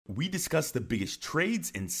we discuss the biggest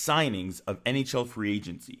trades and signings of NHL free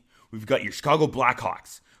agency. We've got your Chicago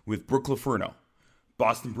Blackhawks with Brooke LoFurno,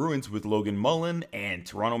 Boston Bruins with Logan Mullen, and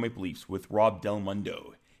Toronto Maple Leafs with Rob Del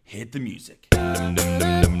Mundo. Hit the music.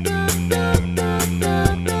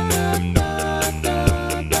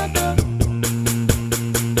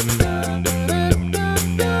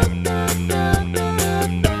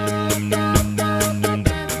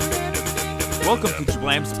 Welcome to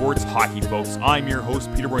Jablam Sports Hockey, folks. I'm your host,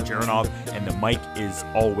 Petr Bonjaranov, and the mic is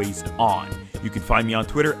always on. You can find me on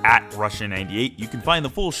Twitter at Russia98. You can find the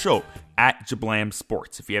full show at Jablam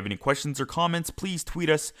Sports. If you have any questions or comments, please tweet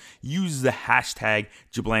us. Use the hashtag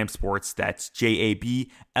Jablam Sports. That's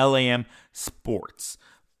JABLAM Sports.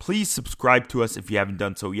 Please subscribe to us if you haven't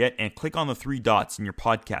done so yet, and click on the three dots in your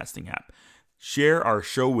podcasting app. Share our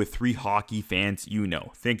show with three hockey fans you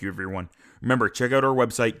know. Thank you, everyone. Remember, check out our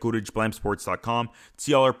website, go to jablamsports.com,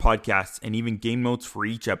 see all our podcasts, and even game notes for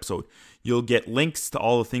each episode. You'll get links to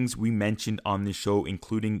all the things we mentioned on this show,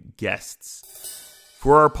 including guests.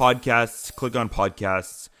 For our podcasts, click on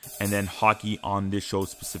podcasts, and then hockey on this show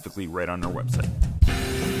specifically right on our website.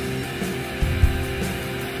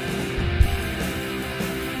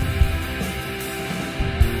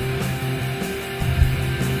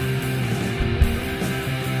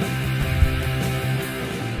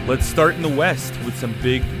 Let's start in the West with some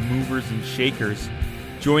big movers and shakers.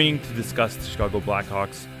 Joining to discuss the Chicago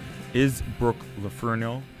Blackhawks is Brooke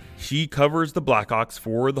LoFurno. She covers the Blackhawks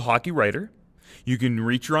for The Hockey Writer. You can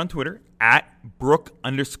reach her on Twitter at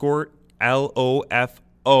Brooke_LOFO.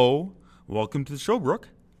 Welcome to the show, Brooke.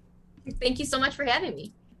 Thank you so much for having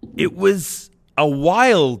me. It was a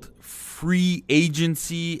wild free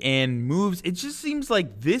agency and moves. It just seems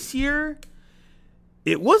like this year,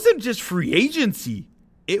 it wasn't just free agency.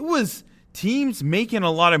 It was teams making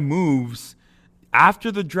a lot of moves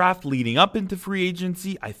after the draft leading up into free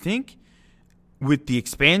agency. I think with the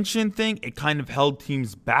expansion thing, it kind of held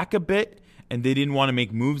teams back a bit, and they didn't want to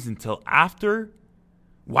make moves until after.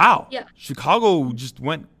 Wow. Yeah. Chicago just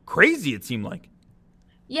went crazy, it seemed like.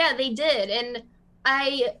 Yeah, they did. And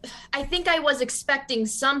I think I was expecting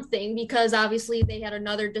something because obviously they had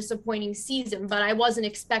another disappointing season, but I wasn't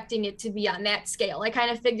expecting it to be on that scale. I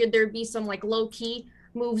kind of figured there'd be some like low-key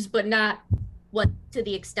moves, but not to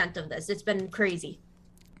the extent of this. It's been crazy.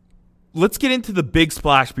 Let's get into the big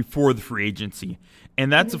splash before the free agency,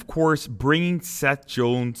 and that's, of course, bringing Seth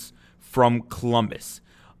Jones from Columbus.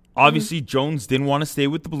 Obviously, Jones didn't want to stay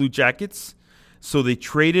with the Blue Jackets, so they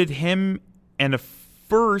traded him and a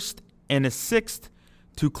first and a sixth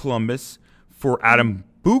to Columbus for Adam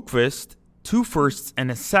Boqvist, 2 firsts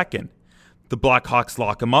and a second. The Blackhawks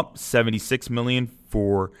lock him up, $76 million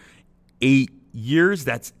for 8 years.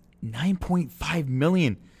 That's $9.5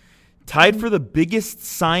 million. Tied for the biggest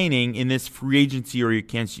signing in this free agency, or you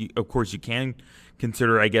can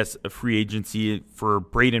consider, I guess, a free agency for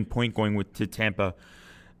Braden Point going to Tampa.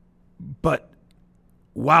 But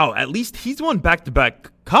wow, at least he's won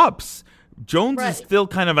back-to-back cups. Jones is still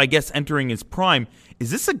kind of, I guess, entering his prime.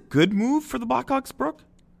 Is this a good move for the Blackhawks, Brooke?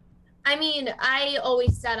 I mean, I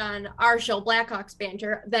always said on our show, Blackhawks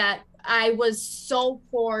Banter, that I was so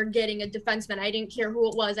for getting a defenseman. I didn't care who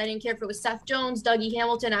it was. I didn't care if it was Seth Jones, Dougie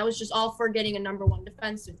Hamilton. I was just all for getting a number one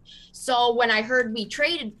defenseman. So when I heard they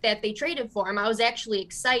traded for him, I was actually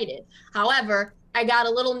excited. However, I got a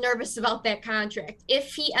little nervous about that contract.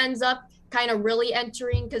 If he ends up kind of really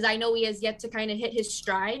entering, because I know he has yet to kind of hit his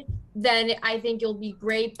stride, then I think it'll be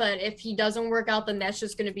great. But if he doesn't work out, then that's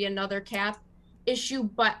just going to be another cap issue.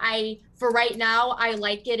 But for right now, I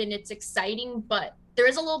like it and it's exciting, but there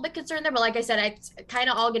is a little bit concern there. But like I said, it's kind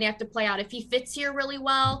of all going to have to play out. If he fits here really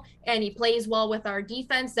well and he plays well with our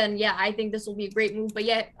defense, then yeah, I think this will be a great move. But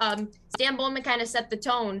yet, Stan Bowman kind of set the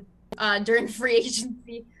tone during free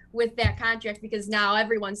agency with that contract, because now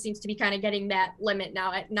everyone seems to be kind of getting that limit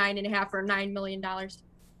now at $9.5 or $9 million.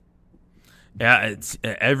 Yeah, it's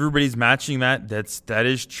everybody's matching that. That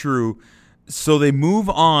is true. So they move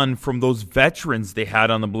on from those veterans they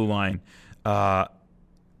had on the blue line.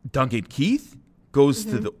 Duncan Keith goes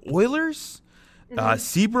to the Oilers.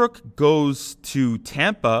 Seabrook goes to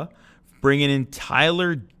Tampa, bringing in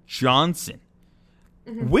Tyler Johnson.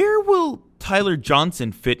 Where will Tyler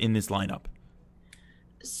Johnson fit in this lineup?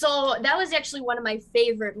 So that was actually one of my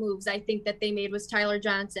favorite moves I think that they made was Tyler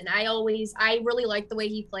Johnson. I really like the way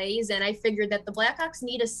he plays, and I figured that the Blackhawks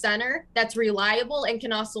need a center that's reliable and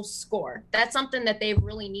can also score. That's something that they've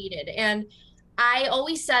really needed. And I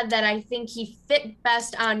always said that I think he fit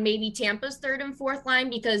best on maybe Tampa's third and fourth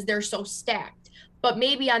line because they're so stacked. But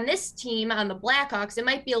maybe on this team, on the Blackhawks, it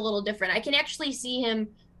might be a little different. I can actually see him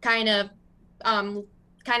kind of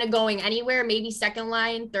kind of going anywhere, maybe second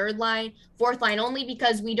line, third line, fourth line, only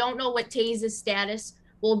because we don't know what Taves' status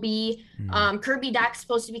will be. Kirby Dach's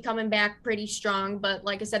supposed to be coming back pretty strong, but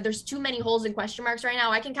like I said, there's too many holes and question marks right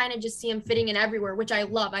now. I can kind of just see him fitting in everywhere, which I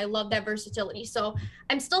love. I love that versatility. So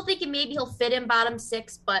I'm still thinking maybe he'll fit in bottom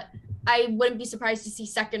six, but I wouldn't be surprised to see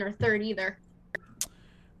second or third either.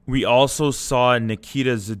 We also saw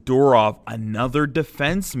Nikita Zadorov, another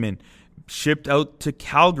defenseman, shipped out to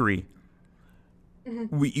Calgary.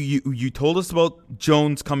 You told us about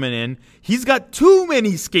Jones coming in. He's got too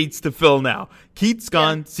many skates to fill now. Keith's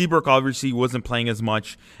gone. Yeah. Seabrook obviously wasn't playing as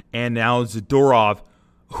much. And now Zadorov.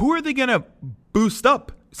 Who are they going to boost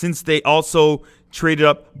up since they also traded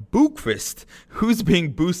up Bookfist? Who's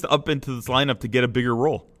being boosted up into this lineup to get a bigger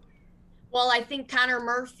role? Well, I think Connor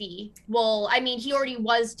Murphy. Well, I mean, he already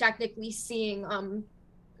was technically seeing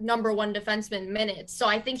number one defenseman minutes. So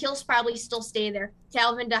I think he'll probably still stay there.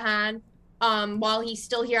 Calvin DeHaan. While he's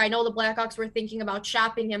still here, I know the Blackhawks were thinking about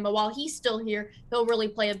shopping him, but while he's still here, he'll really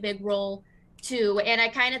play a big role too. And I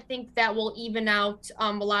kind of think that will even out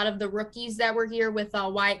a lot of the rookies that were here with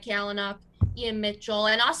Wyatt Kalynuk, Ian Mitchell,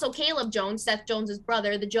 and also Caleb Jones, Seth Jones's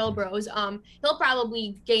brother, the Joe Bros. He'll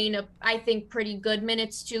probably gain, I think, pretty good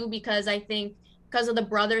minutes too, because I think because of the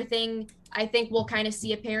brother thing, I think we'll kind of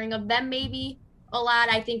see a pairing of them maybe a lot.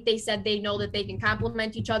 I think they said they know that they can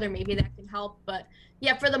complement each other. Maybe that can help, but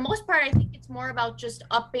yeah, for the most part, I think it's more about just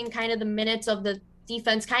upping kind of the minutes of the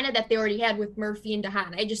defense, kind of that they already had with Murphy and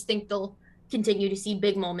DeHaan. I just think they'll continue to see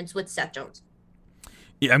big moments with Seth Jones.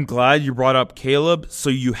 Yeah, I'm glad you brought up Caleb. So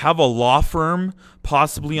you have a law firm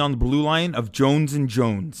possibly on the blue line of Jones and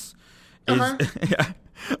Jones.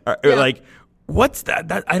 Like, what's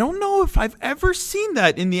that? I don't know if I've ever seen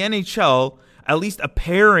that in the NHL, at least a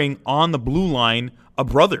pairing on the blue line of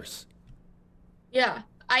brothers. Yeah.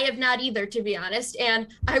 I have not either, to be honest. And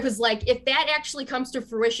I was like, if that actually comes to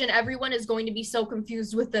fruition, everyone is going to be so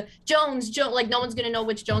confused with the Jones, like no one's going to know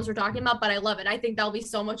which Jones we're talking about, but I love it. I think that'll be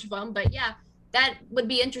so much fun. But yeah, that would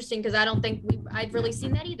be interesting because I don't think I've really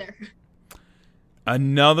seen that either.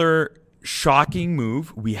 Another shocking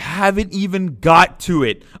move. We haven't even got to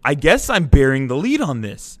it. I guess I'm bearing the lead on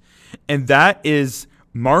this. And that is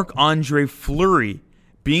Marc-Andre Fleury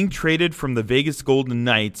being traded from the Vegas Golden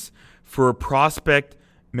Knights for a prospect,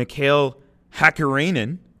 Mikhail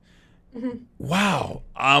Hakkarainen. Wow.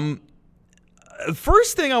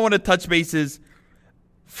 First thing I want to touch base is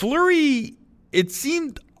Fleury, it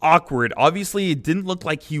seemed awkward. Obviously, it didn't look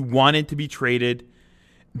like he wanted to be traded.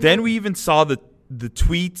 Then we even saw the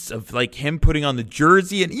tweets of like him putting on the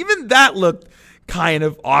jersey, and even that looked kind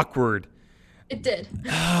of awkward. It did.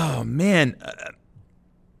 Oh, man.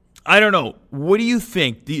 I don't know. What do you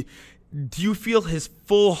think? Do you feel his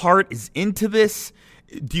full heart is into this?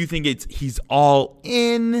 Do you think he's all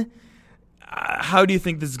in? How do you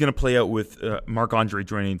think this is going to play out with Marc-Andre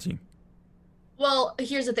joining the team? Well,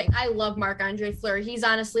 here's the thing. I love Marc-Andre Fleury. He's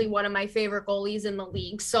honestly one of my favorite goalies in the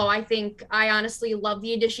league. So I think I honestly love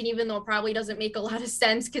the addition, even though it probably doesn't make a lot of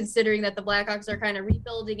sense considering that the Blackhawks are kind of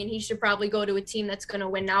rebuilding and he should probably go to a team that's going to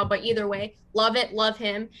win now. But either way, love it, love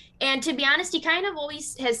him. And to be honest, he kind of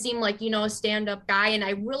always has seemed like, a stand-up guy. And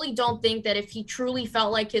I really don't think that if he truly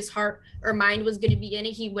felt like his heart or mind was going to be in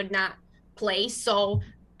it, he would not play. So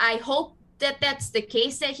I hope that that's the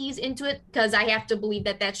case, that he's into it, because I have to believe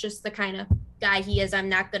that that's just the kind of guy he is. I'm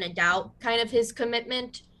not going to doubt kind of his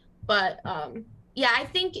commitment, but yeah, I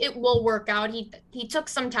think it will work out. He took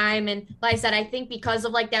some time, and like I said, I think because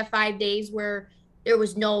of like that 5 days where there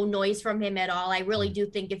was no noise from him at all, I really do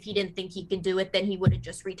think if he didn't think he could do it, then he would have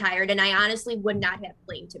just retired, and I honestly would not have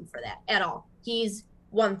blamed him for that at all. He's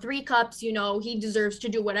won 3 cups, he deserves to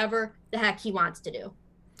do whatever the heck he wants to do.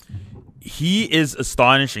 He is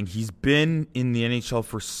astonishing. He's been in the NHL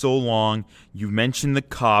for so long. You mentioned the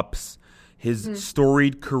Cups, his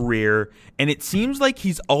storied career, and it seems like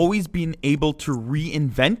he's always been able to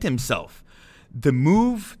reinvent himself. The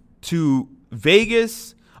move to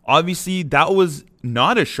Vegas, obviously, that was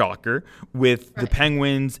not a shocker with the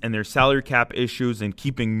Penguins and their salary cap issues and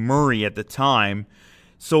keeping Murray at the time.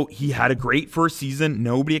 So he had a great first season.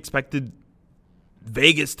 Nobody expected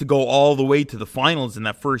Vegas to go all the way to the finals in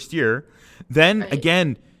that first year. Then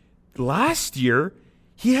again, last year,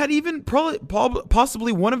 he had even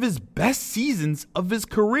possibly one of his best seasons of his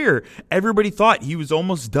career. Everybody thought he was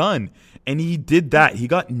almost done, and he did that. He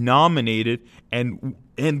got nominated and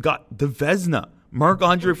got the Vezina.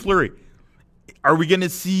 Marc-Andre Fleury. Are we going to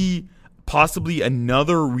see possibly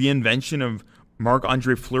another reinvention of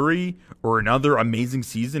Marc-Andre Fleury or another amazing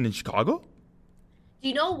season in Chicago?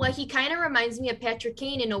 You know what? He kind of reminds me of Patrick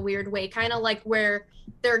Kane in a weird way, kind of like where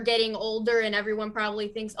they're getting older and everyone probably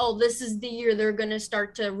thinks, oh, this is the year they're going to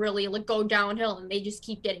start to really like go downhill, and they just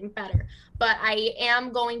keep getting better. But I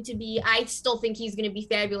still think he's going to be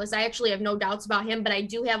fabulous. I actually have no doubts about him, but I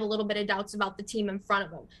do have a little bit of doubts about the team in front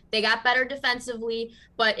of him. They got better defensively,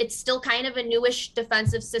 but it's still kind of a newish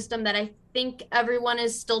defensive system that I think everyone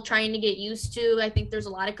is still trying to get used to. I think there's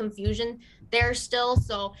a lot of confusion there still.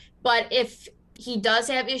 So, but if he does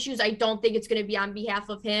have issues, I don't think it's going to be on behalf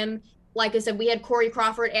of him. Like I said, we had Corey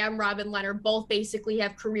Crawford and Robin Leonard both basically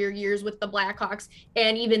have career years with the Blackhawks,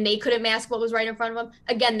 and even they couldn't mask what was right in front of them.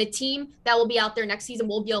 Again, the team that will be out there next season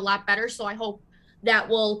will be a lot better, so I hope that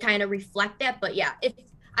will kind of reflect that. But yeah, if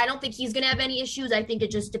I don't think he's going to have any issues. I think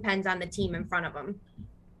it just depends on the team in front of him.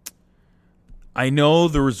 I know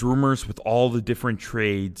there was rumors with all the different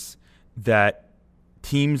trades that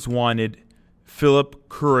teams wanted Philip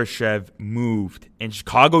Kurashev moved, and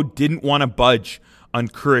Chicago didn't want to budge on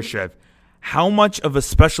Kurashev. How much of a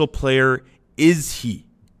special player is he?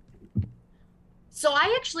 So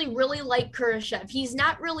I actually really like Kurashev. He's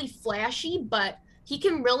not really flashy, but he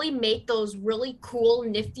can really make those really cool,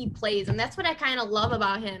 nifty plays, and that's what I kind of love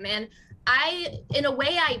about him. And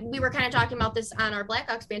we were kind of talking about this on our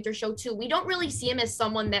Blackhawks Banter show too. We don't really see him as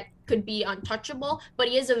someone that could be untouchable, but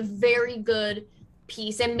he is a very good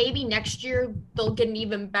piece, and maybe next year they'll get an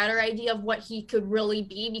even better idea of what he could really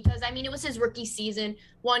be, because I mean it was his rookie season,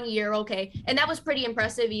 1 year, okay, and that was pretty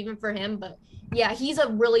impressive even for him. But yeah, he's a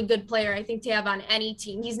really good player, I think, to have on any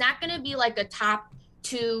team. He's not going to be like a top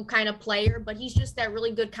 2 kind of player, but he's just that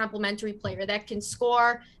really good complementary player that can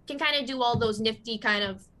score, can kind of do all those nifty kind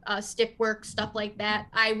of stick work, stuff like that.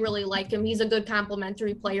 I really like him. He's a good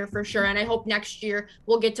complementary player for sure, and I hope next year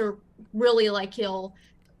we'll get to really like he'll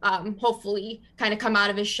hopefully kind of come out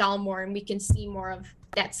of his shell more and we can see more of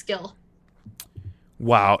that skill.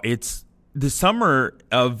 Wow, it's the summer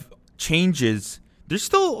of changes. There's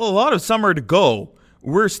still a lot of summer to go.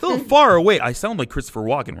 We're still far away. I sound like Christopher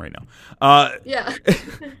Walken right now. Yeah.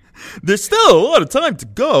 There's still a lot of time to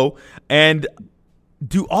go. And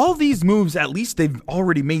do all these moves, at least they've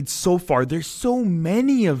already made so far, there's so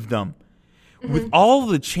many of them. With all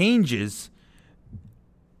the changes,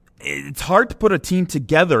 it's hard to put a team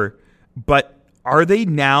together, but are they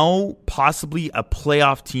now possibly a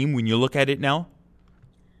playoff team when you look at it now?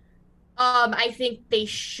 I think they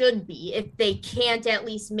should be. If they can't at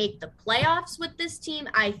least make the playoffs with this team,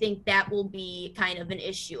 I think that will be kind of an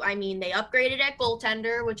issue. I mean, they upgraded at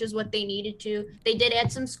goaltender, which is what they needed to. They did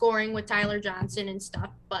add some scoring with Tyler Johnson and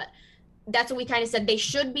stuff, but that's what we kind of said. They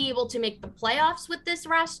should be able to make the playoffs with this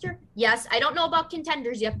roster. Yes, I don't know about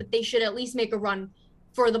contenders yet, but they should at least make a run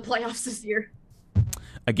for the playoffs this year.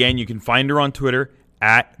 Again, you can find her on Twitter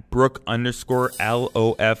at Brooke_LoFO.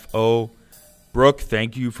 Brooke,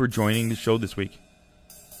 thank you for joining the show this week.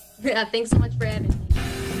 Yeah, thanks so much for having me.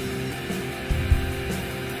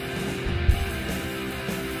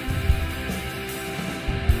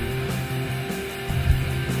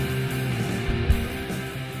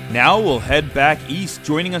 Now we'll head back east.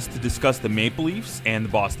 Joining us to discuss the Maple Leafs and the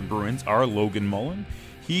Boston Bruins are Logan Mullen.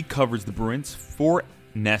 He covers the Bruins for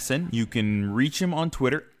NESN. You can reach him on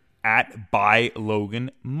Twitter at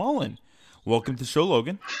 @ByLoganMullen. Welcome to the show,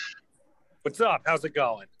 Logan. What's up? How's it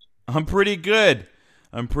going? I'm pretty good.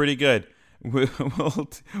 We'll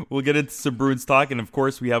get into some Bruins talk, and of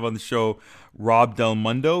course we have on the show Rob Del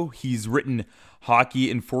Mundo. He's written Hockey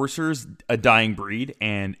Enforcers, A Dying Breed,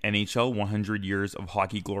 and NHL 100 Years of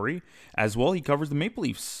Hockey Glory. As well, he covers the Maple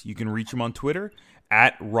Leafs. You can reach him on Twitter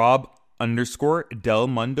at Rob_Del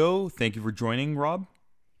Mundo. Thank you for joining, Rob.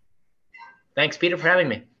 Thanks, Peter, for having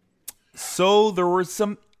me. So there were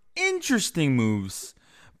some interesting moves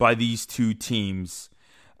by these two teams.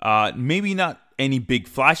 Maybe not any big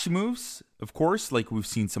flashy moves, of course, like we've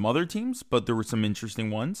seen some other teams, but there were some interesting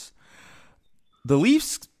ones. The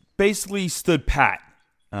Leafs basically stood pat.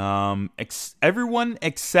 Everyone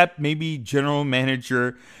except maybe General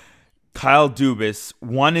Manager Kyle Dubas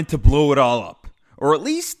wanted to blow it all up, or at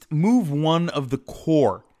least move one of the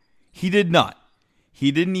core. He did not. He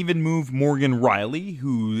didn't even move Morgan Riley,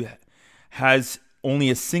 who has only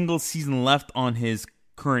a single season left on his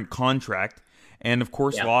current contract, and of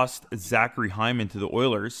course lost Zachary Hyman to the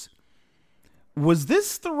Oilers. Was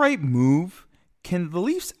this the right move? Can the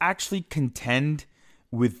Leafs actually contend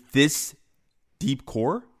with this deep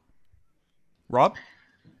core? Rob?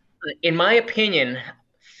 In my opinion,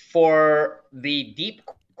 for the deep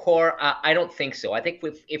core, I don't think so. I think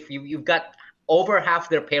if you've got over half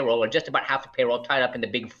their payroll, or just about half the payroll, tied up in the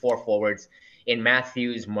big four forwards in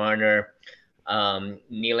Matthews, Marner,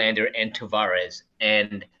 Nylander, and Tavares.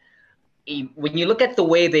 And when you look at the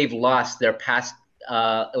way they've lost their past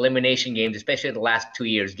elimination games, especially the last 2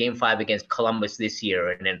 years, Game 5 against Columbus this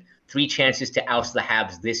year, and then 3 chances to oust the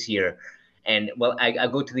Habs this year. And, well, I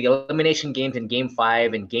go to the elimination games in Game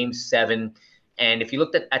 5 and Game 7, and if you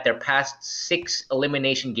looked at their past 6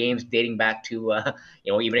 elimination games dating back to,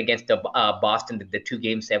 even against Boston, the 2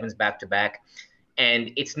 Game 7s back-to-back,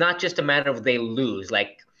 and it's not just a matter of they lose.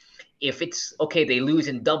 Like, if it's, okay, they lose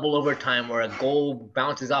in double overtime or a goal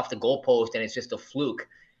bounces off the goalpost and it's just a fluke,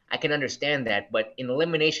 I can understand that. But in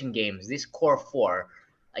elimination games, this core 4,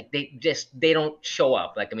 like they don't show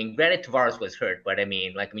up. Like, I mean, granted Tavares was hurt, but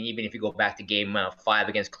even if you go back to Game 5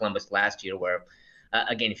 against Columbus last year, where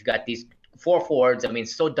again, if you got these 4 forwards,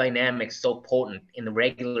 so dynamic, so potent in the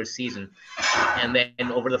regular season, and then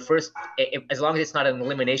over the first, as long as it's not an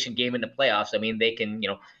elimination game in the playoffs, they can,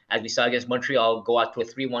 as we saw against Montreal, go out to a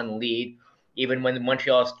 3-1 lead, even when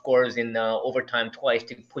Montreal scores in overtime twice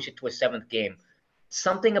to push it to a 7th game.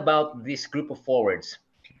 Something about this group of forwards,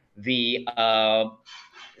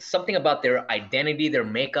 something about their identity, their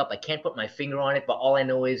makeup, I can't put my finger on it, but all I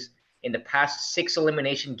know is in the past 6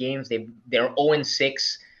 elimination games, they're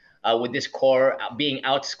 0-6 with this core being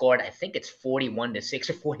outscored. I think it's 41-6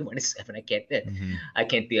 or 41-7. I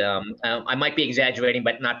can't. I might be exaggerating,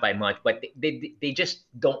 but not by much. But they just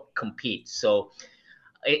don't compete. So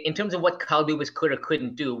in terms of what Kyle Dubas could or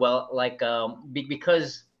couldn't do, well,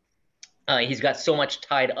 because he's got so much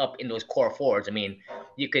tied up in those core forwards.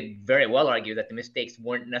 You could very well argue that the mistakes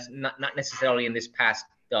weren't not necessarily in this past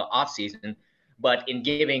offseason, but in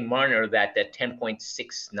giving Marner that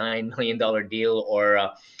 $10.69 million deal,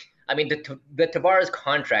 or the Tavares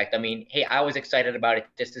contract. Hey, I was excited about it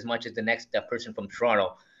just as much as the next person from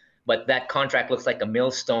Toronto, but that contract looks like a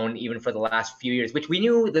millstone even for the last few years, which we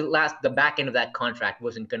knew the back end of that contract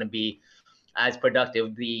wasn't going to be as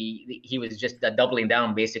productive. He was just doubling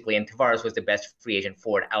down basically, and Tavares was the best free agent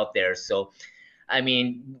forward out there. So,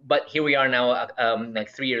 but here we are now,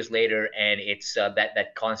 3 years later, and it's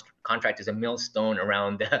that contract is a millstone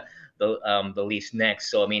around the Leafs' neck.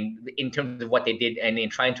 So, in terms of what they did, and in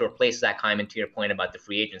trying to replace Zach Hyman, to your point about the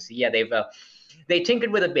free agency, yeah, they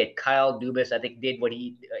tinkered with a bit. Kyle Dubas, I think, did what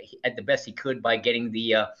he at the best he could by getting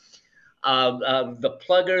the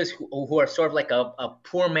pluggers who are sort of like a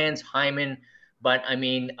poor man's Hyman. But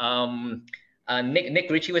Nick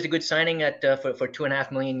Krejci was a good signing for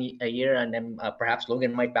 $2.5 million a year, and then perhaps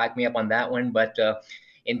Logan might back me up on that one. But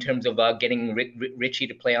in terms of getting Krejci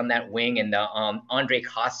to play on that wing, and Andre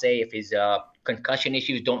Kase, if his concussion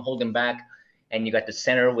issues don't hold him back, and you got the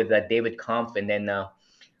center with David Kampf, and then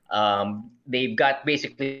they've got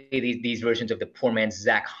basically these versions of the poor man's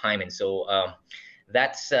Zach Hyman. So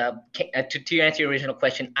that's to answer your original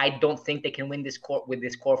question. I don't think they can win this core with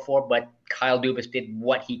this core 4, but Kyle Dubas did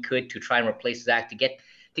what he could to try and replace Zach to get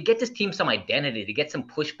this team some identity, to get some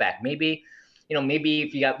pushback. Maybe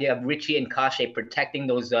if you have Richie and Kase protecting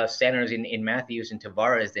those centers in Matthews and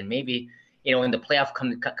Tavares, then maybe in the playoff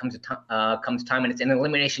comes time and it's an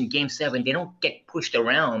elimination Game 7, they don't get pushed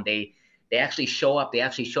around. They actually show up. They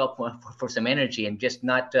actually show up for some energy and just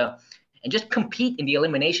not. And just compete in the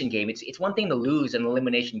elimination game. It's one thing to lose an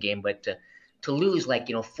elimination game, but to lose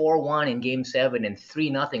 4-1 in Game 7 and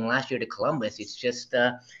 3-0 last year to Columbus, it's just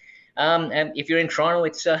and if you're in Toronto,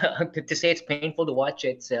 it's to say it's painful to watch.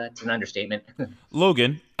 It's an understatement.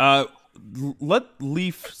 Logan, let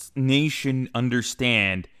Leafs Nation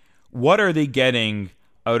understand, what are they getting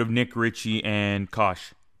out of Nick Ritchie and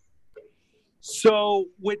Kosh? So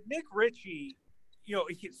with Nick Ritchie,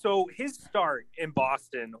 so his start in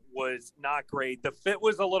Boston was not great. The fit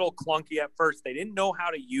was a little clunky at first. They didn't know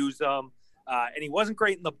how to use him, and he wasn't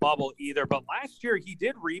great in the bubble either. But last year, he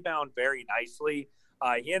did rebound very nicely.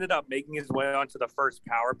 He ended up making his way onto the first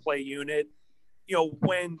power play unit.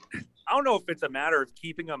 When I don't know if it's a matter of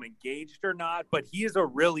keeping him engaged or not, but he is a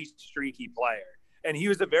really streaky player, and he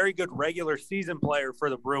was a very good regular season player for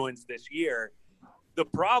the Bruins this year. The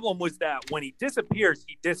problem was that when he disappears,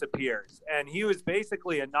 and he was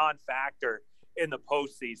basically a non-factor in the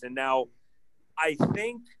postseason. Now, I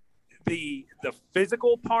think the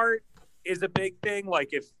physical part is a big thing.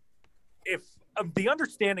 Like if the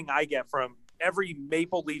understanding I get from every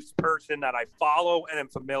Maple Leafs person that I follow and am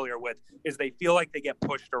familiar with is they feel like they get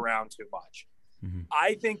pushed around too much. Mm-hmm.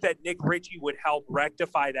 I think that Nick Ritchie would help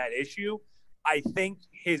rectify that issue. I think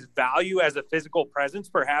his value as a physical presence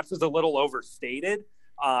perhaps is a little overstated.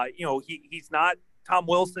 He's not Tom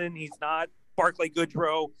Wilson. He's not Barclay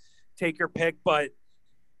Goodrow. Take your pick. But,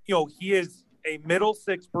 he is a middle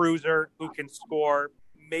six bruiser who can score,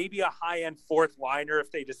 maybe a high-end fourth liner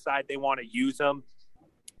if they decide they want to use him.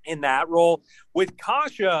 in that role. With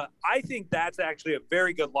Kasha, I think that's actually a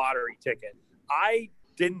very good lottery ticket. I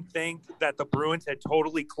didn't think that the Bruins had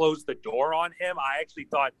totally closed the door on him. I actually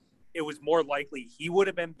thought it was more likely he would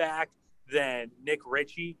have been back than Nick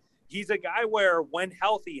Ritchie. He's a guy where, when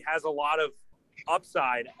healthy, has a lot of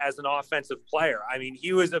upside as an offensive player. I mean,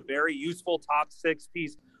 he was a very useful top six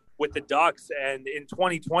piece with the Ducks. And in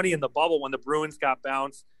 2020 in the bubble, when the Bruins got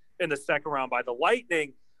bounced in the second round by the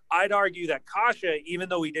Lightning, I'd argue that Kasha, even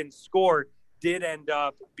though he didn't score, did end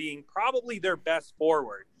up being probably their best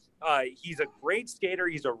forward. He's a great skater.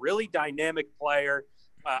 He's a really dynamic player.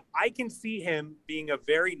 I can see him being a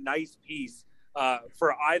very nice piece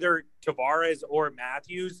for either Tavares or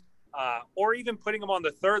Matthews, or even putting him on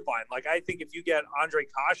the third line. Like, I think if you get Andre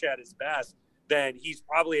Kasha at his best, then he's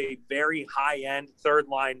probably a very high-end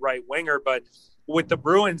third-line right winger. But with the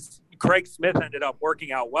Bruins, Craig Smith ended up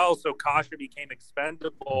working out well, so Kasha became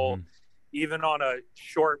expendable even on a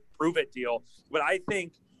short prove-it deal. But I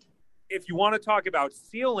think if you want to talk about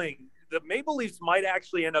ceiling, the Maple Leafs might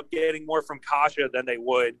actually end up getting more from Kasha than they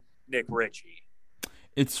would Nick Ritchie.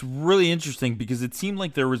 It's really interesting because it seemed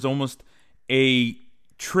like there was almost a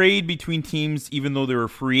trade between teams, even though they were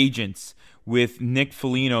free agents, with Nick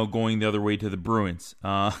Foligno going the other way to the Bruins.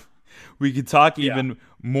 We could talk even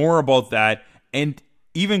more about that. And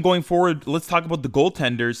even going forward, let's talk about the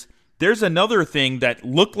goaltenders. There's another thing that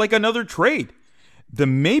looked like another trade. The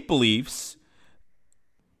Maple Leafs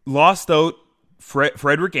lost out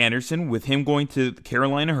Frederik Andersen with him going to the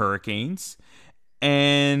Carolina Hurricanes,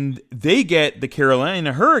 and they get the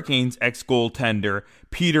Carolina Hurricanes ex-goaltender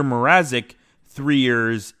Petr Mrazek, 3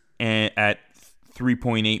 years at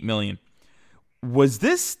 $3.8 million. Was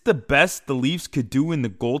this the best the Leafs could do in the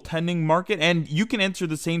goaltending market? And you can answer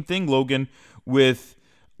the same thing, Logan, with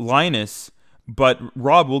Linus. But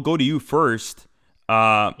Rob, we'll go to you first.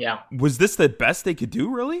 Was this the best they could do,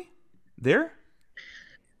 really, there?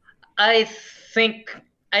 I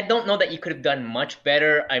don't know that you could have done much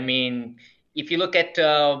better. I mean, if you look at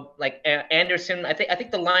Anderson, I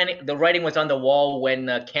think the writing was on the wall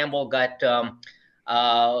when Campbell got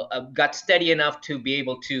steady enough to be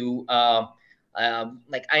able to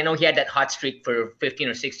I know he had that hot streak for 15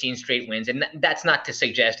 or 16 straight wins, and that's not to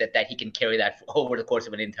suggest that he can carry that over the course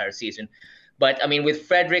of an entire season. But I mean, with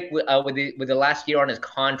Frederik, with the last year on his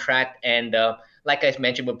contract, and like I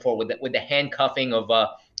mentioned before, with the handcuffing of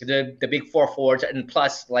the big four forwards, and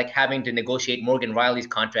plus like having to negotiate Morgan Riley's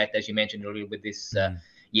contract, as you mentioned earlier, with this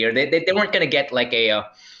year, they weren't going to get like a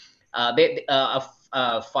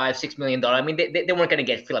 $5-6 million. I mean, they weren't going to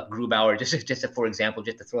get Philip Grubauer, just for example,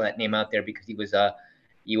 just to throw that name out there because he was a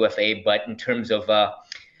UFA. But in terms of the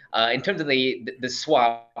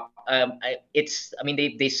swap,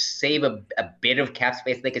 they save a bit of cap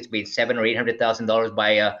space. I think it's been $700,000 or $800,000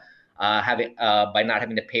 by not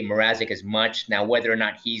having to pay Mrazek as much. Now, whether or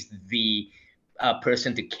not he's the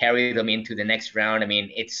person to carry them into the next round, I mean,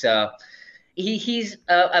 it's he's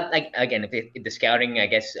again, if the scouting, I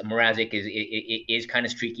guess Mrazek is kind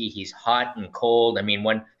of streaky. He's hot and cold. I mean,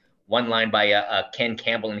 one line by Ken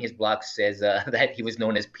Campbell in his blog says that he was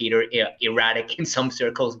known as Peter Erratic in some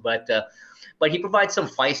circles, but he provides some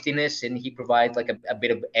feistiness and he provides like a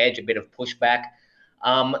bit of edge, a bit of pushback.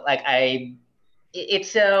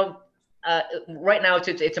 Right now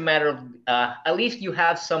it's a matter of at least you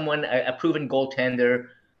have someone, a proven goaltender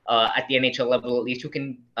at the NHL level, at least, who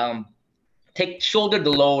can shoulder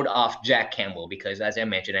the load off Jack Campbell, because as I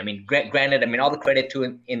mentioned, I mean, granted, I mean, all the credit to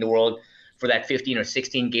him in the world for that 15 or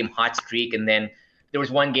 16 game hot streak. And then there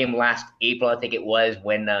was one game last April, I think it was,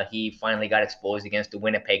 when he finally got exposed against the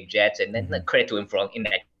Winnipeg Jets, and then credit to him in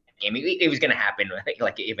that game. It was going to happen,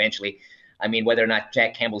 like eventually. I mean, whether or not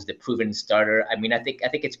Jack Campbell's the proven starter, I mean, I think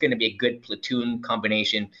it's going to be a good platoon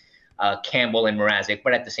combination, Campbell and Mrazek.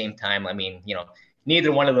 But at the same time, I mean, you know,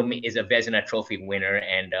 neither one of them is a Vezina Trophy winner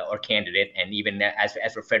and or candidate. And even as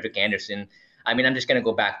for Frederik Andersen, I mean, I'm just going to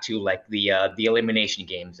go back to like the elimination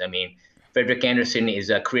games. I mean, Frederik Andersen is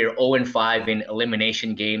a career 0-5 in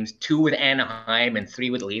elimination games, 2 with Anaheim and 3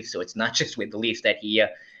 with the Leafs. So it's not just with the Leafs that he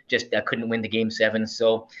just couldn't win the Game 7.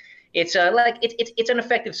 So it's it's an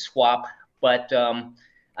effective swap. But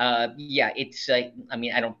it's I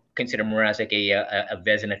mean, I don't consider Mrazek a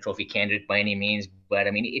Vezina Trophy candidate by any means, but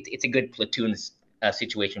I mean, it's a good platoon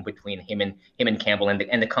situation between him and Campbell, and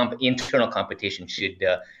the internal competition should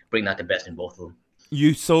bring out the best in both of them.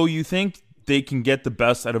 You think they can get the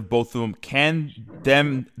best out of both of them?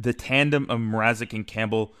 Can the tandem of Mrazek and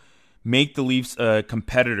Campbell make the Leafs a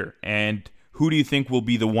competitor? And who do you think will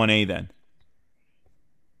be the 1A then?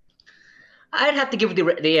 I'd have to give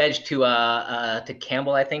the edge to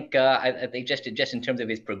Campbell. I think just in terms of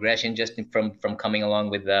his progression, just from coming along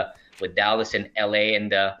with Dallas and LA, and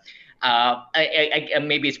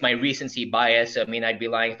maybe it's my recency bias. I mean, I'd be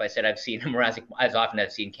lying if I said I've seen Mrazek as often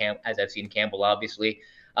as I've seen Campbell. Obviously,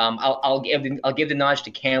 I'll give the nod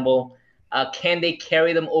to Campbell. Can they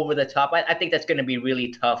carry them over the top? I think that's going to be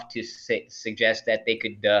really tough to suggest that they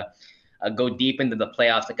could go deep into the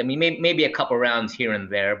playoffs. Like, I mean, maybe a couple rounds here and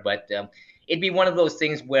there, but it'd be one of those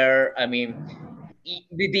things where, I mean,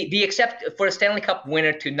 the except for a Stanley Cup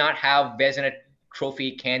winner to not have Vezina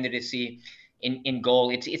Trophy candidacy in goal,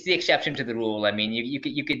 it's the exception to the rule. I mean,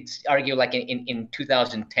 you could argue like in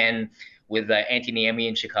 2010 with Antti Niemi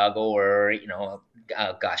in Chicago, or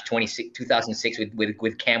 2006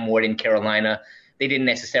 with Cam Ward in Carolina. They didn't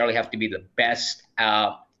necessarily have to be the best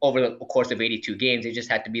over the course of 82 games. They just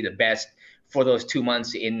had to be the best for those 2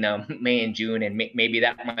 months in May and June, and maybe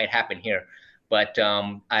that might happen here. But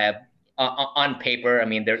on paper, I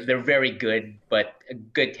mean, they're very good, but a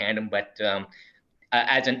good tandem. But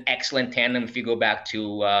as an excellent tandem, if you go back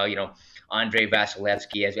to Andrei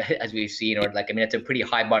Vasilevsky, as we've seen, or like, I mean, it's a pretty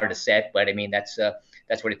high bar to set. But I mean, that's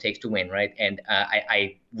what it takes to win, right? And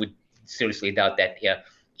I would seriously doubt that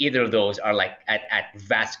either of those are like at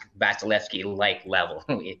Vasilevsky-like level,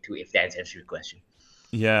 if that answers your question.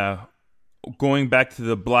 Yeah. Going back to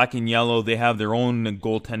the black and yellow, they have their own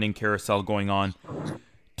goaltending carousel going on.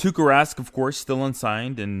 Tuukka Rask, of course, still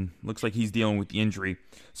unsigned, and looks like he's dealing with the injury.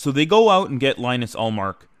 So they go out and get Linus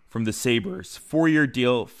Ullmark from the Sabres. 4-year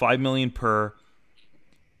deal, $5 million per.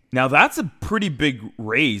 Now, that's a pretty big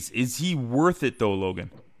raise. Is he worth it, though, Logan?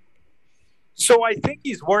 So I think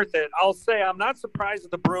he's worth it. I'll say I'm not surprised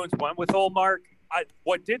that the Bruins went with Ullmark.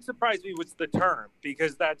 What did surprise me was the term,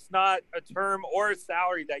 because that's not a term or a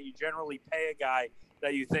salary that you generally pay a guy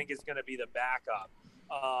that you think is going to be the backup.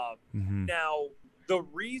 Now, the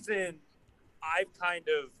reason I've kind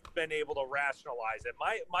of been able to rationalize it,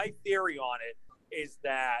 my theory on it is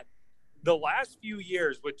that the last few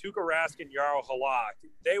years with Tuukka Rask and Jaro Halak,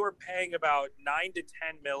 they were paying about $9 to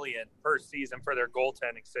 $10 million per season for their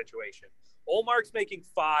goaltending situation. Ullmark's making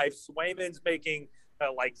 $5 million, Swayman's making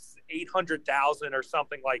like $800,000 or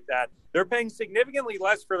something like that. They're paying significantly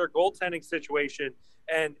less for their goaltending situation.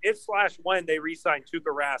 And when they re-sign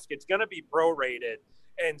Tuukka Rask, it's going to be prorated.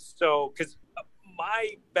 And so, because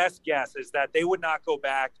my best guess is that they would not go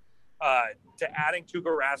back to adding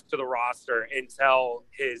Tuukka Rask to the roster until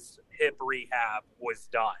his hip rehab was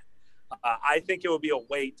done. I think it would be a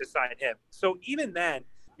wait to sign him. So even then,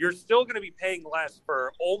 you're still going to be paying less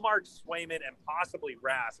for Ullmark, Swayman, and possibly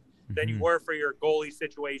Rask than you were for your goalie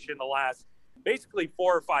situation the last basically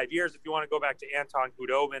 4 or 5 years, if you want to go back to Anton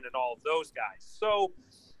Khudobin and all of those guys. So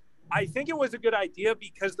I think it was a good idea,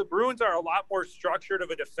 because the Bruins are a lot more structured of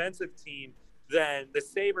a defensive team than the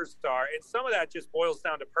Sabres are. And some of that just boils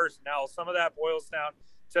down to personnel. Some of that boils down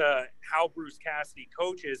to how Bruce Cassidy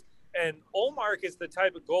coaches. And Ullmark is the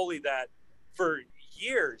type of goalie that for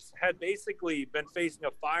years had basically been facing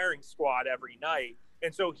a firing squad every night.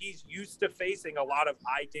 And so he's used to facing a lot of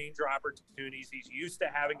high danger opportunities. He's used to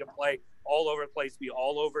having to play all over the place, be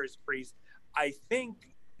all over his crease. I think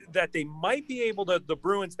that they might be able to, the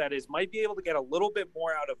Bruins that is, might be able to get a little bit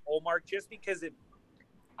more out of Ullmark, just because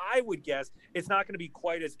I would guess it's not going to be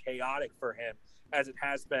quite as chaotic for him as it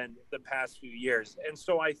has been the past few years. And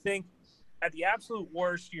so I think at the absolute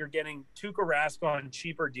worst, you're getting Tuukka Rask on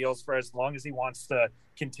cheaper deals for as long as he wants to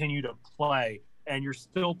continue to play. And you're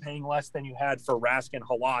still paying less than you had for Rask and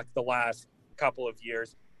Halak the last couple of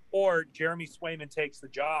years. Or Jeremy Swayman takes the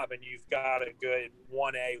job and you've got a good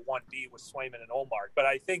 1A, 1B with Swayman and Ullmark. But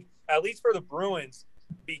I think, at least for the Bruins,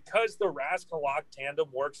 because the Rask-Halak tandem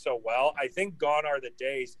works so well, I think gone are the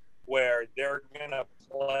days where they're going to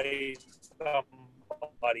play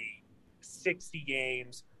somebody 60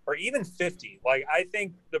 games or even 50. Like, I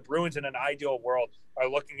think the Bruins in an ideal world are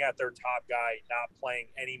looking at their top guy not playing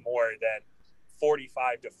any more than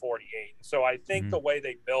 45 to 48. So I think the way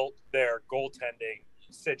they built their goaltending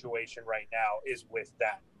situation right now is with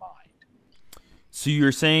that in mind. So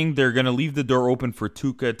you're saying they're going to leave the door open for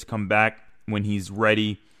Tuukka to come back when he's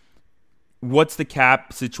ready. What's the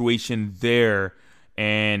cap situation there,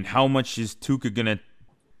 and how much is Tuukka going to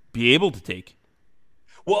be able to take?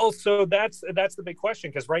 Well, so that's the big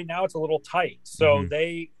question, because right now it's a little tight. So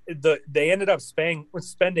they ended up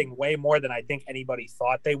spending way more than I think anybody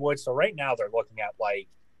thought they would. So right now they're looking at like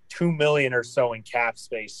 $2 million or so in cap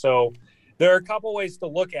space. So there are a couple ways to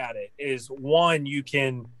look at it. Is one, you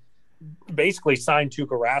can basically sign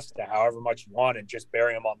Tuukka Rask to however much you want and just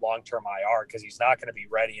bury him on long-term IR, because he's not going to be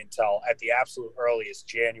ready until at the absolute earliest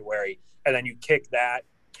January. And then you kick that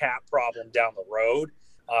cap problem down the road.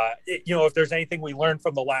 If there's anything we learned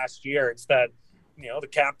from the last year, it's that, the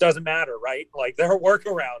cap doesn't matter, right? Like, there are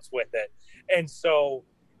workarounds with it. And so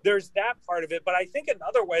there's that part of it. But I think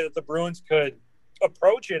another way that the Bruins could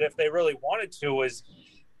approach it, if they really wanted to, is,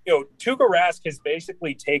 Tuukka Rask has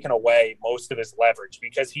basically taken away most of his leverage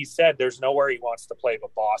because he said there's nowhere he wants to play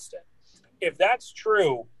but Boston. If that's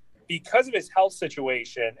true, because of his health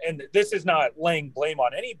situation, and this is not laying blame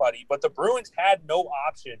on anybody, but the Bruins had no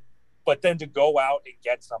option but then to go out and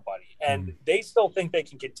get somebody. And they still think they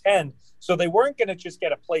can contend, so they weren't going to just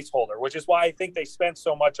get a placeholder, which is why I think they spent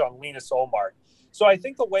so much on Linus Ullmark. So I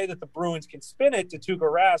think the way that the Bruins can spin it to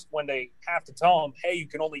Tuukka Rask when they have to tell him, hey, you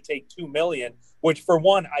can only take $2 million, which for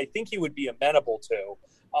one, I think he would be amenable to.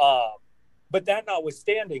 But that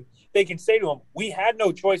notwithstanding, they can say to him, we had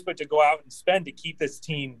no choice but to go out and spend to keep this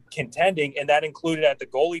team contending, and that included at the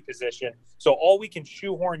goalie position. So all we can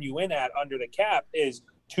shoehorn you in at under the cap is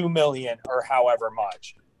 $2 million or however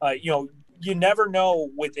much. You never know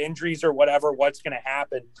with injuries or whatever what's going to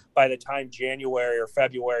happen by the time January or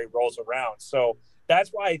February rolls around. So that's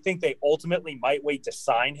why I think they ultimately might wait to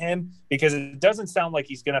sign him, because it doesn't sound like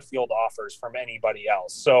he's going to field offers from anybody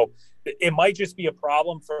else. So it might just be a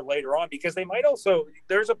problem for later on, because they might also,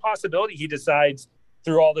 there's a possibility he decides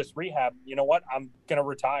through all this rehab, you know what, I'm going to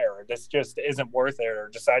retire. This just isn't worth it, or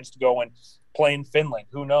decides to go and play in Finland.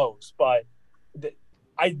 Who knows? But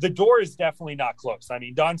the door is definitely not closed. I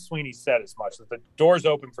mean, Don Sweeney said as much, that the door's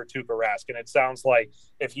open for Tuukka Rask. And it sounds like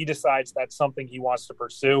if he decides that's something he wants to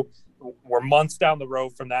pursue, we're months down the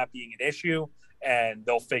road from that being an issue, and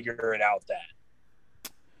they'll figure it out then.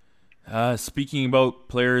 Speaking about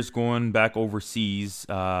players going back overseas,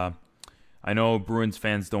 I know Bruins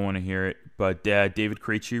fans don't want to hear it, but David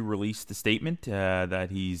Krejci released a statement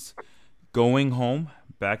that he's going home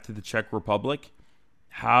back to the Czech Republic.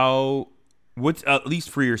 What's, at least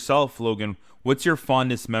for yourself, Logan, what's your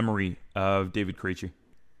fondest memory of David Krejci?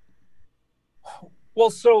 Well,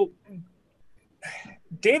 so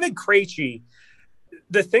David Krejci,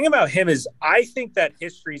 the thing about him is I think that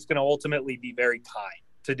history is going to ultimately be very kind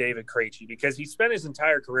to David Krejci, because he spent his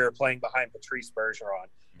entire career playing behind Patrice Bergeron.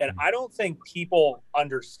 And I don't think people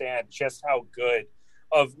understand just how good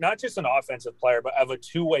of not just an offensive player, but of a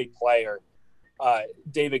two-way player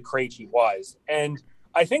David Krejci was. And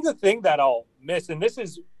I think the thing that I'll miss, and this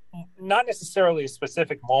is not necessarily a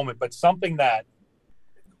specific moment, but something that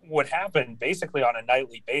would happen basically on a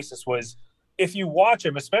nightly basis, was if you watch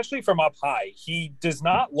him, especially from up high, he does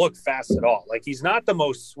not look fast at all. Like, he's not the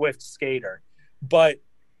most swift skater, but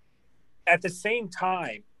at the same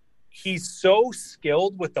time, he's so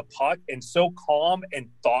skilled with the puck and so calm and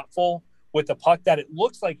thoughtful with the puck that it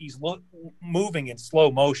looks like he's moving in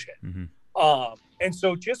slow motion. Mm-hmm. And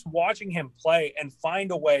so just watching him play and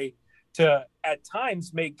find a way to, at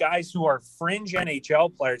times, make guys who are fringe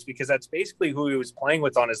NHL players, because that's basically who he was playing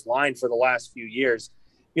with on his line for the last few years,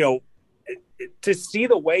 to see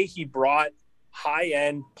the way he brought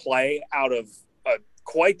high-end play out of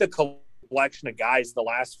quite the collection of guys the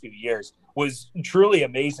last few years was truly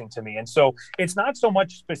amazing to me. And so it's not so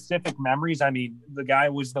much specific memories. I mean, the guy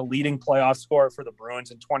was the leading playoff scorer for the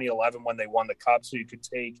Bruins in 2011 when they won the Cup, so you could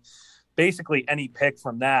take basically any pick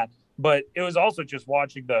from that. But it was also just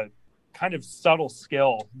watching the kind of subtle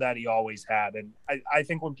skill that he always had. And I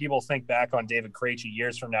think when people think back on David Krejci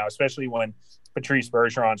years from now, especially when Patrice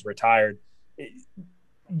Bergeron's retired,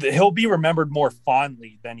 he'll be remembered more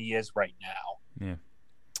fondly than he is right now. Yeah.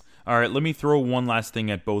 All right, let me throw one last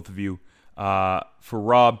thing at both of you. For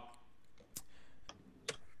Rob,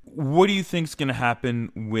 what do you think is going to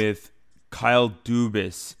happen with Kyle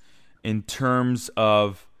Dubas in terms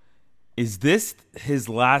of, is this his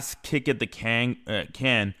last kick at the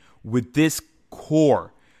can with this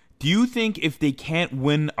core? Do you think if they can't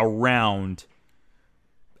win a round,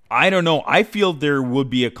 I don't know, I feel there would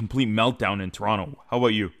be a complete meltdown in Toronto. How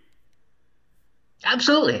about you?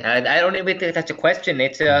 Absolutely. I don't even think that's a question.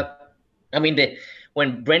 It's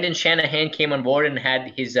when Brendan Shanahan came on board and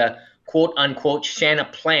had his quote unquote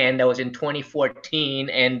Shana plan, that was in 2014,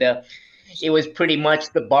 and it was pretty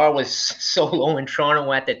much, the bar was so low in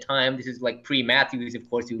Toronto at the time. This is like pre-Matthews, of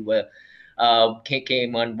course, who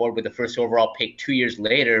came on board with the first overall pick 2 years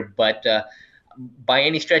later. But by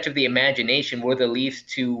any stretch of the imagination, were the Leafs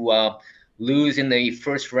to lose in the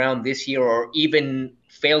first round this year, or even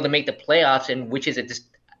fail to make the playoffs, and which is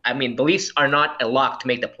the Leafs are not a lock to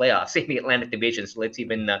make the playoffs in the Atlantic Division. So let's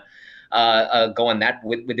even go on that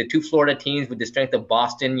with the two Florida teams, with the strength of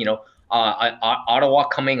Boston, Ottawa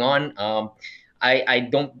coming on. I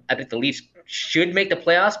think the Leafs should make the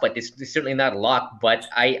playoffs, but it's certainly not a lock. But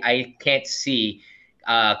I can't see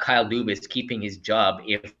Kyle Dubas keeping his job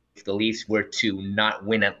if the Leafs were to not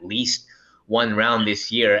win at least one round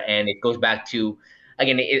this year. And it goes back to,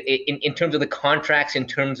 again, in terms of the contracts, in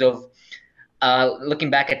terms of looking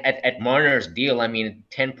back at Marner's deal, I mean,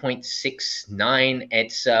 10.69.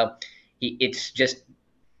 It's just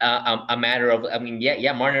a matter of, I mean,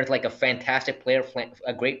 Marner's like a fantastic player,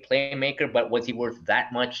 a great playmaker, but was he worth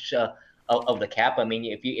that much of the cap? I mean,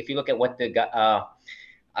 if you look at what the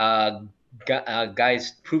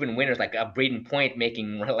guys proven winners like Braden Point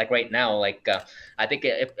making like right now, like I think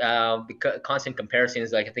the constant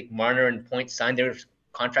comparisons, like I think Marner and Point signed their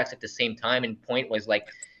contracts at the same time, and Point was like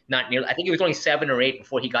not nearly, I think it was only 7 or 8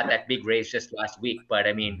 before he got that big raise just last week. But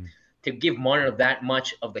I mean, to give Marner that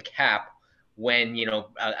much of the cap when, you know,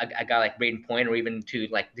 a guy like Braden Point, or even to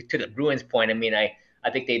the Bruins point, I mean, I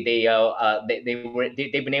think they've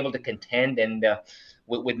been able to contend, and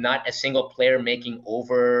with not a single player making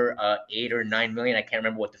over 8 or 9 million. I can't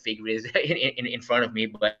remember what the figure is in front of me,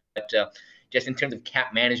 but just in terms of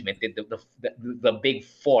cap management, the big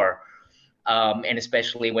four, and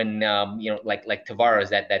especially when you know, like Tavares,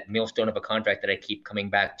 that millstone of a contract that I keep coming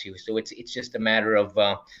back to. So it's just a matter of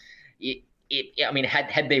I mean,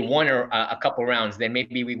 had they won a couple rounds, then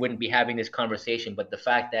maybe we wouldn't be having this conversation. But the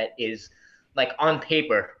fact that is, like, on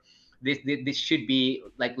paper, this should be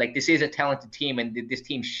like this is a talented team, and this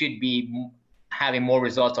team should be having more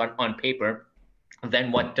results on paper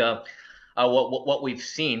than what we've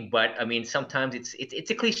seen. But I mean, sometimes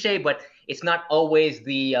it's a cliche, but it's not always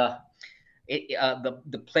the team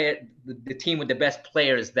with the best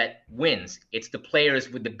players that wins. It's the players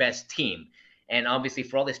with the best team. And obviously,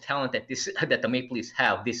 for all this talent that the Maple Leafs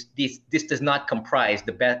have, this does not comprise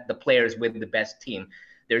the players with the best team.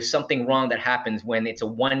 There's something wrong that happens when it's a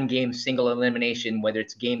one-game single elimination, whether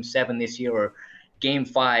it's Game 7 this year or Game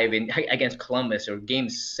 5 against Columbus, or Game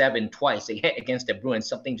 7 twice against the Bruins.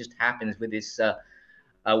 Something just happens with this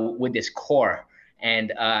core,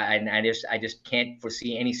 and I just can't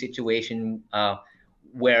foresee any situation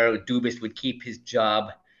where Dubas would keep his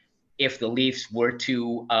job if the Leafs were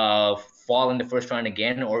to fall in the first round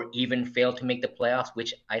again, or even fail to make the playoffs,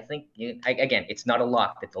 which I think, again, it's not a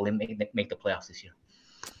lock that they'll make the playoffs this year.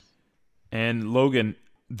 And Logan,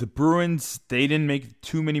 the Bruins, they didn't make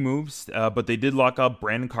too many moves, but they did lock up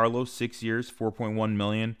Brandon Carlos, 6 years, $4.1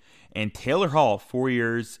 million, and Taylor Hall, 4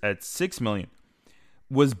 years at $6 million.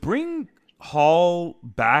 Was bring Hall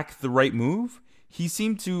back the right move? He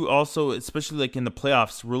seemed to also, especially like in the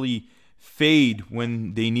playoffs, really fade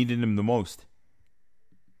when they needed him the most.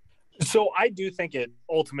 So I do think it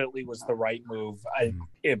ultimately was the right move.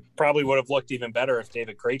 It probably would have looked even better if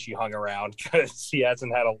David Krejci hung around, because he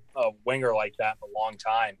hasn't had a winger like that in a long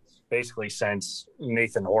time, basically since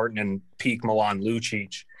Nathan Horton and peak Milan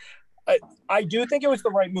Lucic. I do think it was the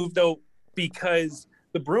right move, though, because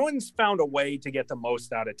the Bruins found a way to get the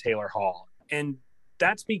most out of Taylor Hall. And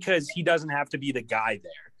that's because he doesn't have to be the guy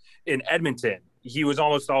there. In Edmonton, he was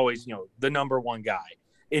almost always, you know, the number one guy.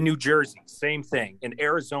 In New Jersey, same thing. In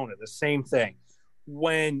Arizona, the same thing.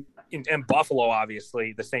 In Buffalo,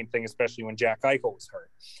 obviously, the same thing, especially when Jack Eichel was hurt.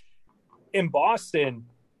 In Boston,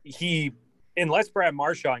 unless Brad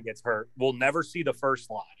Marchand gets hurt, we'll never see the first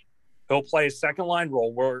line. He'll play a second line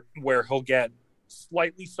role where he'll get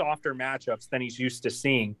slightly softer matchups than he's used to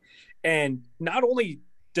seeing. And not only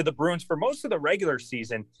did the Bruins, for most of the regular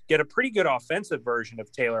season, get a pretty good offensive version of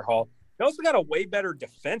Taylor Hall, they also got a way better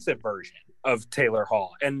defensive version of Taylor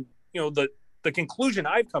Hall. And, you know, the conclusion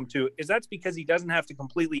I've come to is that's because he doesn't have to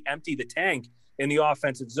completely empty the tank in the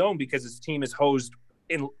offensive zone, because his team is hosed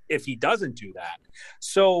in if he doesn't do that.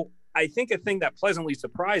 So I think a thing that pleasantly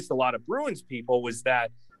surprised a lot of Bruins people was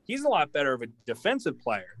that he's a lot better of a defensive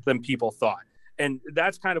player than people thought. And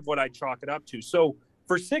that's kind of what I chalk it up to. So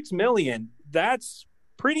for $6 million, that's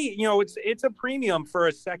pretty, you know, it's a premium for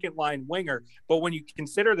a second line winger. But when you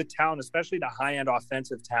consider the talent, especially the high end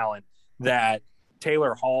offensive talent that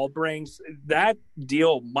Taylor Hall brings, that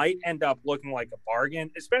deal might end up looking like a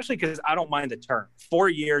bargain, especially because I don't mind the term. 4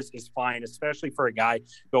 years is fine, especially for a guy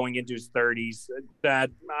going into his 30s.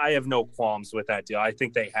 That I have no qualms with that deal. I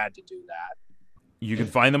think they had to do that. You can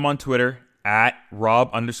find them on Twitter at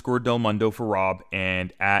Rob_Del for Rob,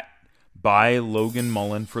 and at by Logan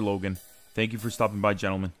Mullen for Logan. Thank you for stopping by,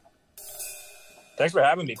 gentlemen. Thanks for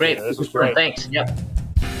having me. Great. Peter. This was great. Thanks. Yep.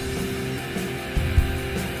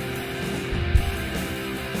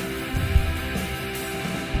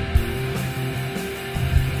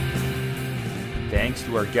 Thanks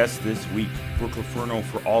to our guest this week, Brooke LoFurno,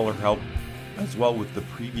 for all her help, as well with the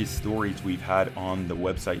previous stories we've had on the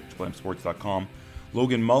website, glamsports.com.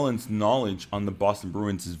 Logan Mullen's knowledge on the Boston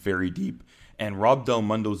Bruins is very deep, and Rob Del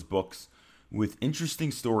Mundo's books, with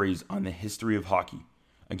interesting stories on the history of hockey.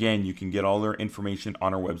 Again, you can get all their information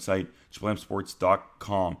on our website,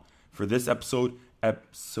 jablamsports.com. For this episode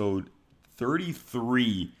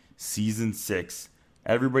 33, Season 6.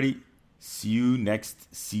 Everybody, see you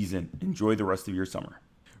next season. Enjoy the rest of your summer.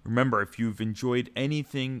 Remember, if you've enjoyed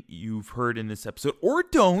anything you've heard in this episode, or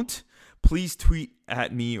don't, please tweet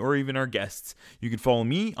at me or even our guests. You can follow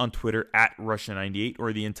me on Twitter at Russia98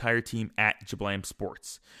 or the entire team at Jablam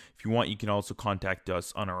Sports. If you want, you can also contact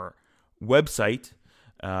us on our website.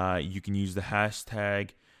 You can use the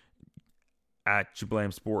hashtag at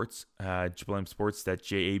Jablam Sports, Jablam Sports, that's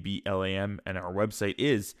JABLAM, and our website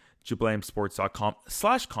is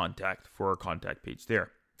jablamsports.com/contact for our contact page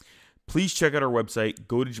there. Please check out our website.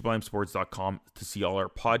 Go to jablamsports.com to see all our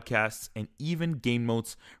podcasts and even game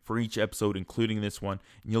notes for each episode, including this one.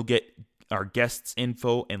 And you'll get our guests'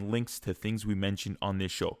 info and links to things we mentioned on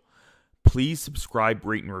this show. Please subscribe,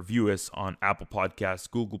 rate, and review us on Apple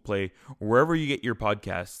Podcasts, Google Play, or wherever you get your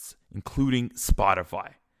podcasts, including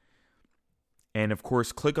Spotify. And of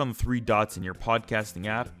course, click on the 3 dots in your podcasting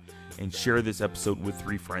app and share this episode with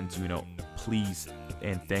 3 friends you know. Please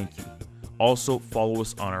and thank you. Also, follow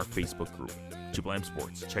us on our Facebook group, Jablam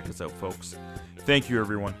Sports. Check us out, folks. Thank you,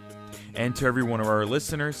 everyone. And to every one of our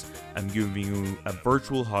listeners, I'm giving you a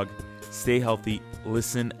virtual hug. Stay healthy,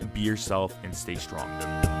 listen, be yourself, and stay strong.